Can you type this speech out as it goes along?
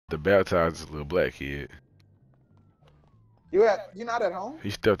The baptized little black kid. You not at home? He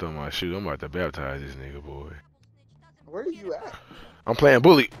stepped on my shoe. I'm about to baptize this nigga, boy. Where are you at? I'm playing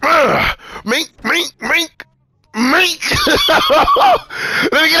bully. Mink, mink, mink, mink.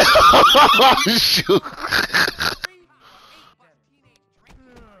 Let me get oh, shoot.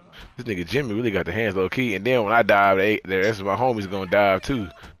 This nigga Jimmy really got the hands low key. And then when I dive, the rest of my homies gonna dive too.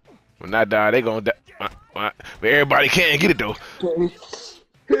 When I die, they gonna die. But everybody can't get it though.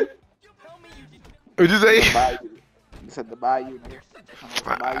 What'd you say? You said the bayou.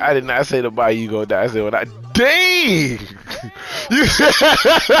 I did not say the bayou gonna die. I said when I dang. You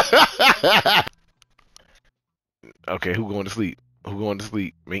okay? Who going to sleep? Who going to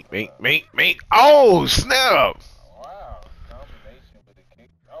sleep? Mink, mink, mink, mink. Oh snap! Wow, combination with the kick.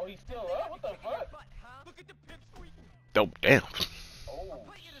 Oh, he's still up. What the fuck? Oh damn. Oh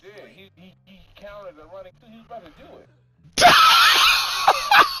shit, he countered the running too. He was about to do it.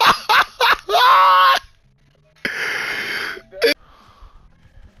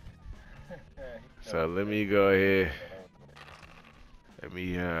 So let me go ahead. Let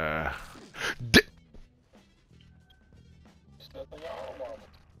me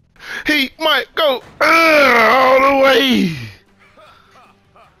he might go all the way.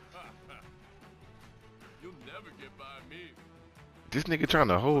 You'll never get by me. This nigga trying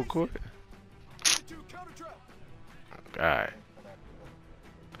to hold court. God.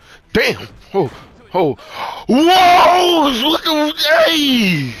 Damn. Oh. Oh. Whoa! Look at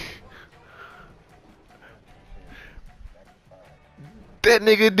hey. That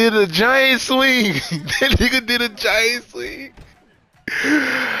nigga did a giant swing. That nigga did a giant swing.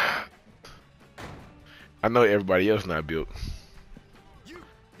 I know everybody else not built.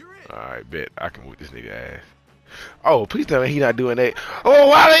 Alright, bet. I can whoop this nigga ass. Oh, please tell me he not doing that. Oh,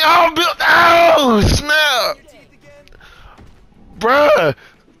 why they all built? Oh, snap. Bruh.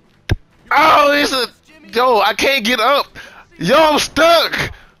 Oh, it's a... Yo, I can't get up. Yo, I'm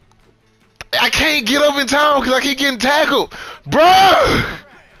stuck. I can't get up in time because I keep getting tackled. Bruh!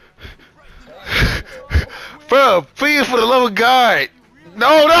 Bruh, please, for the love of God.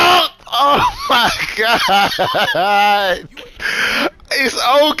 No, no! Oh my God! It's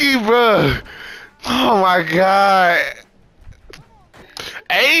Okie, bruh! Oh my God!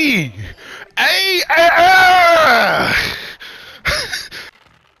 Hey! Hey!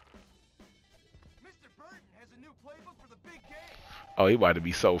 Oh, he about to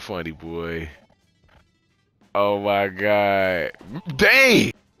be so funny, boy. Oh my God.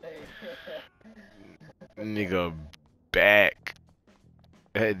 Dang! Nigga back.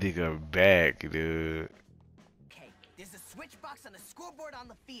 That nigga back, dude. Okay, there's a switch box on the scoreboard on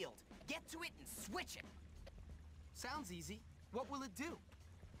the field. Get to it and switch it. Sounds easy. What will it do?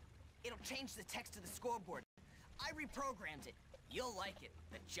 It'll change the text of the scoreboard. I reprogrammed it. You'll like it.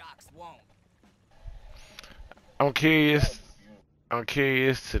 The jocks won't. I'm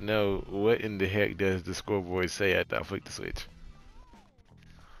curious to know what in the heck does the scoreboard say after I flick the switch.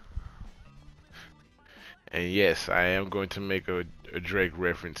 And yes, I am going to make a Drake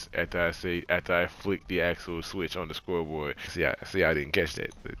reference after I flick the actual switch on the scoreboard. See, I didn't catch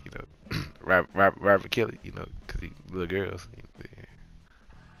that, but, you know, Robert Kelly, you know, cause he little girls. Yeah.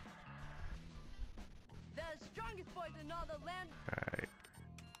 The strongest boys in all the land. All right.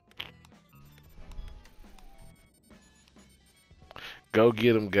 Go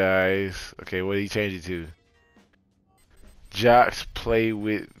get them, guys. Okay, what did he change it to? Jocks play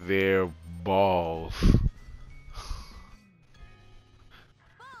with their balls.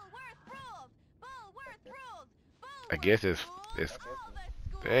 I guess it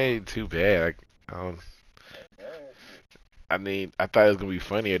ain't too bad. I mean, I thought it was gonna be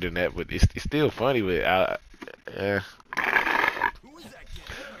funnier than that, but it's still funny. But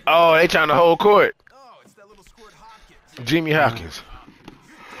oh, they trying to hold court. Jimmy Hopkins.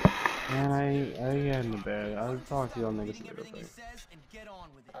 Man, I ain't in the bed. I'll talk to y'all niggas later, bro.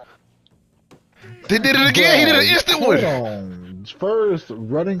 They did it again. He did an instant one. Hold on. First,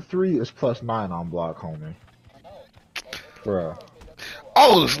 running 3 is +9 on block, homie. Bruh.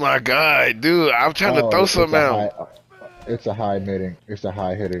 Oh, it's my God, dude. I'm trying to throw something out. It's a high hitting. It's a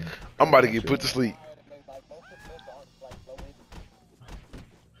high hitting. I'm about to get put to sleep.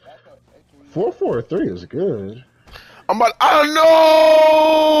 4-4-3 is good. I know.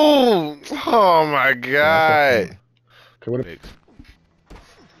 Oh my God. Okay, what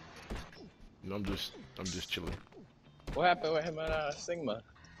No, I'm just chilling. What happened with him and Sigma?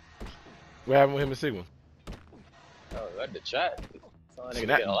 What happened with him and Sigma? Oh, read the chat.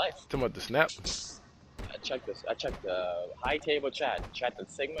 Snap. Get a life. Talking about the snap. I checked this. I checked the high table chat. Chat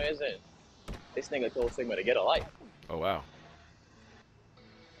that Sigma is in. This nigga told Sigma to get a life. Oh wow.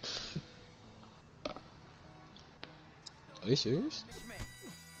 Are you serious?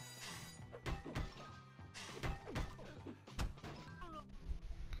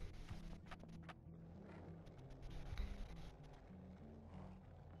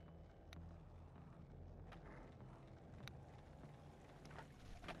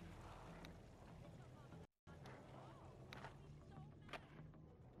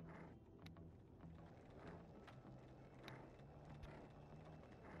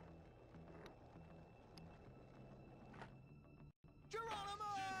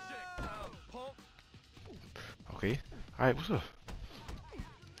 Okay. Alright, what's up?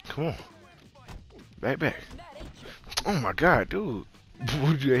 Come on. Back. Oh my god, dude.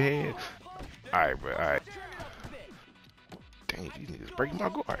 Put your hand. Alright, bro, alright. Dang, these niggas breaking my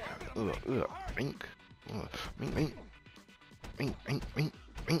guard. Mink.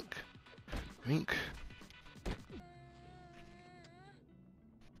 Mink.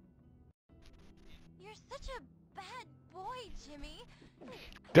 You're such a bad boy, Jimmy.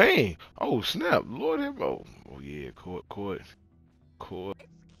 Dang. Oh, snap. Lord have oh yeah, court. Wow.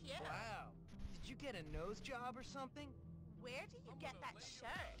 Did you get a nose job or something? Where did you get that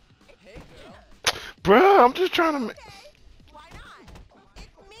shirt? Hey, girl. Bruh, I'm just trying to Okay, why not? It's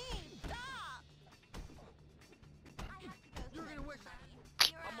me. Stop. I have to go. You're gonna wish.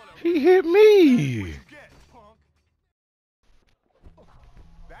 He hit me.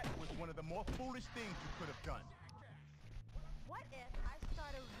 That was one of the more foolish things you could have done. What if I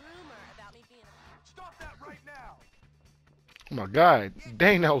start a rumor about me being a... Stop that right now! Oh my god.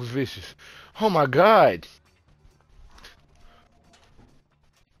 Dang, that was vicious. Oh my god.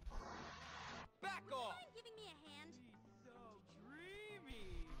 Back off. Mind giving me a hand? So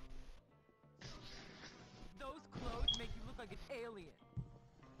dreamy. Those clothes make you look like an alien.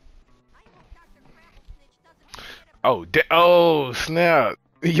 I hope Dr. Crabblesnitch doesn't forget about Oh, oh, snap.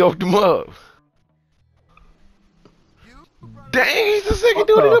 He yoked him up. Dang, he's the second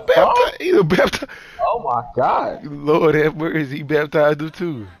dude in the baptized. He's a baptized. Oh my god. Lord have mercy, he baptized him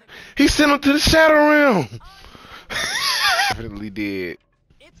too. He sent him to the shadow realm. Definitely did.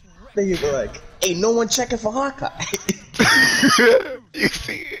 Niggas are like, ain't no one checking for Hawkeye. You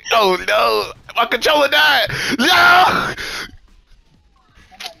see it? Oh no, my controller died. No.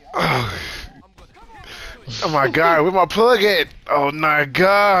 Oh my god, where my plug at? Oh my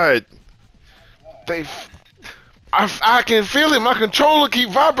god. I can feel it. My controller keep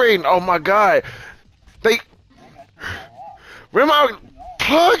vibrating. Oh my god. Where my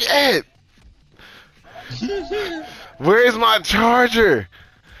plug at? Where is my charger?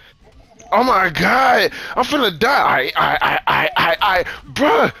 Oh my god. I'm finna die.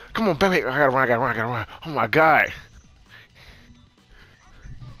 Bruh. Come on, baby. I gotta run. Oh my god.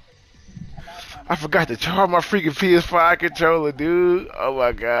 I forgot to charge my freaking PS5 controller, dude. Oh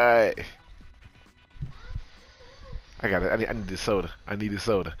my god. I need this soda. I need this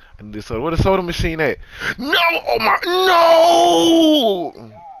soda. Where the soda machine at? No! Oh my, no!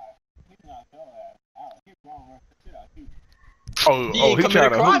 He he trying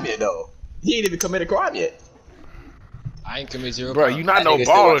to crime yet though. He ain't even committed a crime yet. I ain't committed zero. Bro, you not no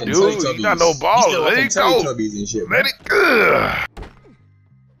baller, dude. You not no baller. Let it go. Let it go.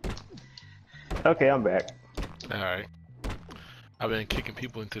 Okay, I'm back. Alright. I've been kicking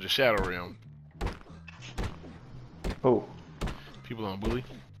people into the shadow realm. Oh. People on Bully.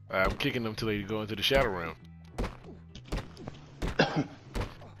 I'm kicking them till they go into the shadow realm.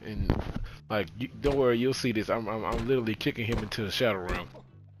 And like, don't worry, you'll see this. I'm literally kicking him into the shadow realm.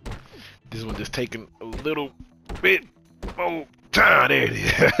 This one just taking a little bit more time. There it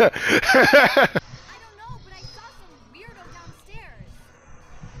is. I don't know, but I saw some weirdo downstairs.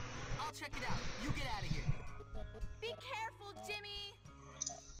 I'll check it out. You get out of here. Be careful, Jimmy.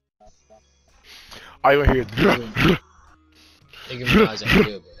 I want to hear. Nicki Minaj ain't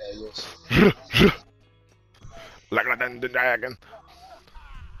good, but hell yes. Like the dragon.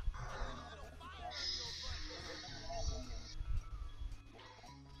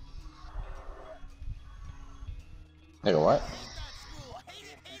 Nigga, what?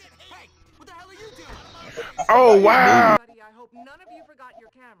 Hey, what the hell are you doing? Oh wow! I hope none of you forgot your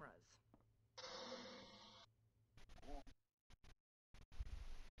cameras.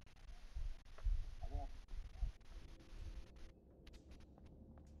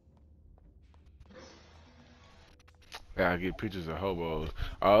 Gotta get pictures of hobos.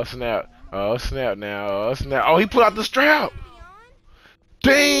 Oh snap! Oh snap! Now! Oh snap! Oh, he pulled out the strap.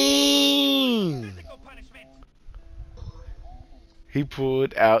 Dang! He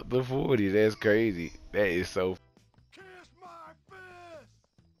pulled out the 40. That's crazy. That is so. Kiss my fist!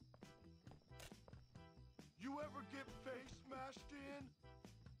 You ever get face smashed in?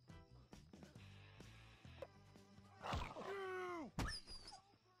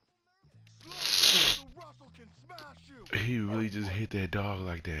 he really just hit that dog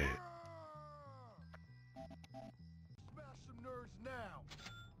like that. Smash some nerds now.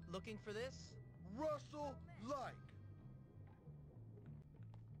 Looking for this? Russell like.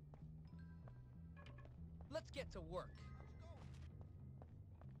 Let's get to work.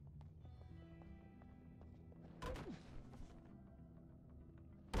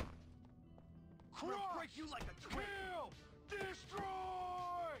 Crush! Break you like a twig. Kill! Destroy!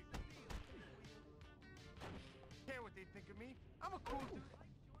 Care what they think of me? I'm a cool dude.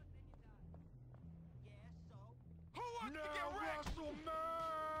 Who wants to get wrecked? Russell,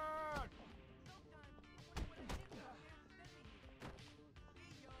 man!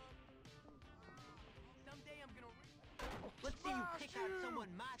 Someday I'm gonna. Let's see you pick out someone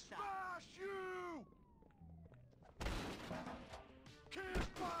my size. Smash you! Kiss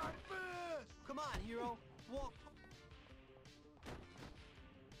my fist! Come on, hero. Walk.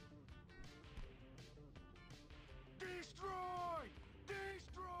 Destroy!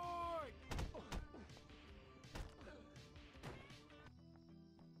 Destroy!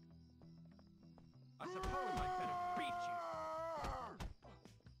 I suppose I could have beat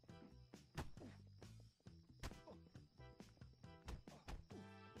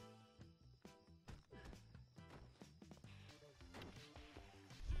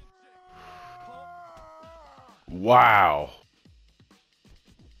you. Wow.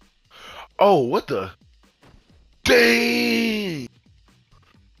 Oh, what the? Dang!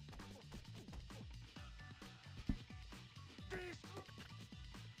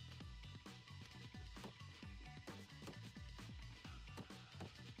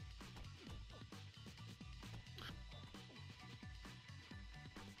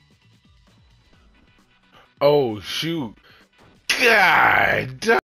 Oh, shoot. God.